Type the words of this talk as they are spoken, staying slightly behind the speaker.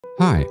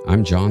Hi,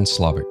 I'm John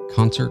Slavick,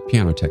 concert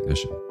piano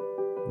technician.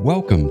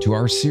 Welcome to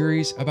our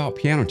series about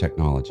piano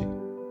technology.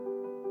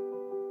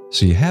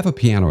 So you have a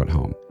piano at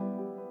home,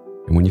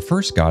 and when you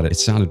first got it, it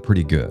sounded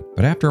pretty good,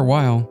 but after a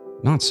while,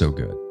 not so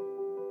good.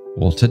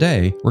 Well,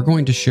 today, we're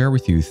going to share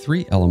with you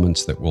 3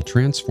 elements that will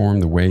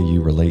transform the way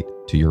you relate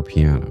to your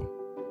piano.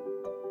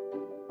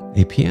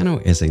 A piano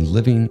is a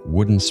living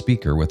wooden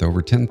speaker with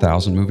over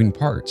 10,000 moving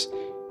parts.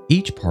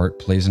 Each part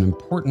plays an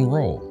important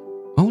role.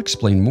 I'll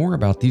explain more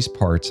about these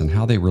parts and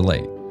how they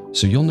relate,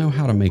 so you'll know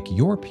how to make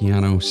your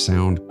piano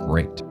sound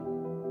great.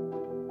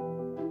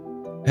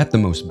 At the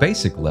most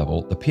basic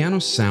level, the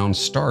piano's sound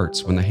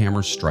starts when the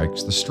hammer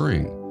strikes the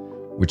string,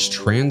 which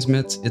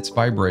transmits its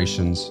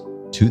vibrations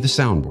to the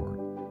soundboard,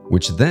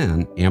 which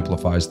then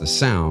amplifies the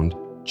sound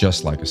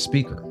just like a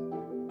speaker.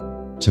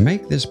 To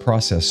make this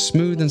process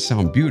smooth and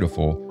sound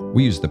beautiful,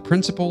 we use the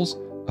principles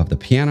of the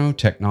piano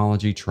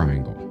technology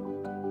triangle.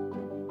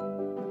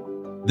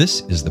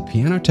 This is the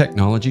piano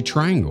technology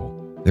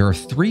triangle. There are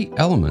 3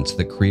 elements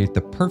that create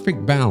the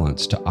perfect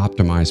balance to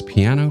optimize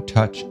piano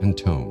touch and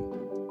tone.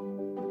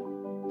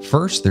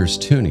 First, there's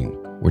tuning,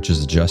 which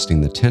is adjusting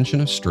the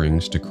tension of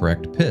strings to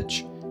correct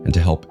pitch and to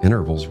help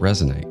intervals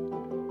resonate.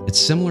 It's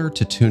similar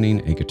to tuning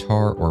a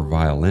guitar or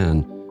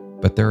violin,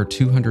 but there are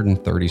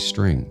 230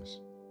 strings.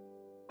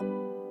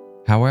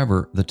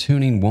 However, the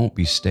tuning won't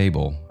be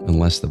stable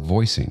unless the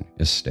voicing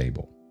is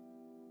stable.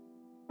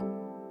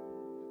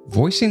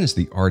 Voicing is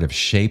the art of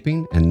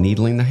shaping and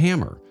needling the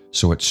hammer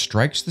so it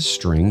strikes the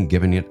string,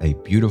 giving it a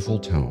beautiful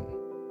tone.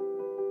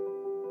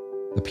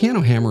 The piano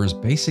hammer is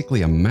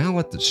basically a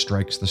mallet that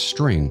strikes the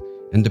string,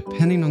 and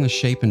depending on the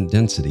shape and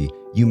density,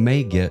 you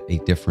may get a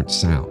different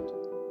sound.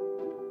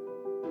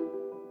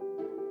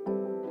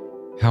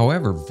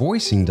 However,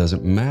 voicing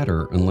doesn't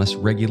matter unless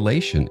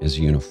regulation is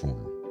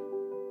uniform.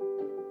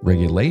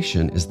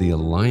 Regulation is the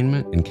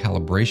alignment and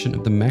calibration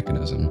of the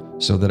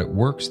mechanism so that it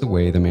works the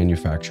way the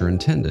manufacturer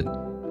intended.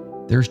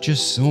 There's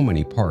just so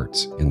many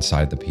parts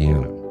inside the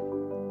piano.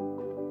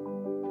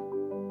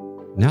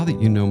 Now that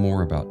you know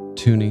more about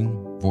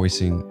tuning,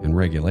 voicing, and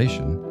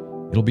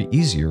regulation, it'll be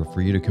easier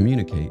for you to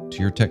communicate to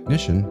your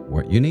technician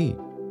what you need.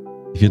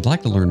 If you'd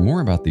like to learn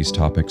more about these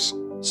topics,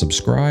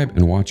 subscribe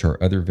and watch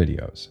our other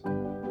videos.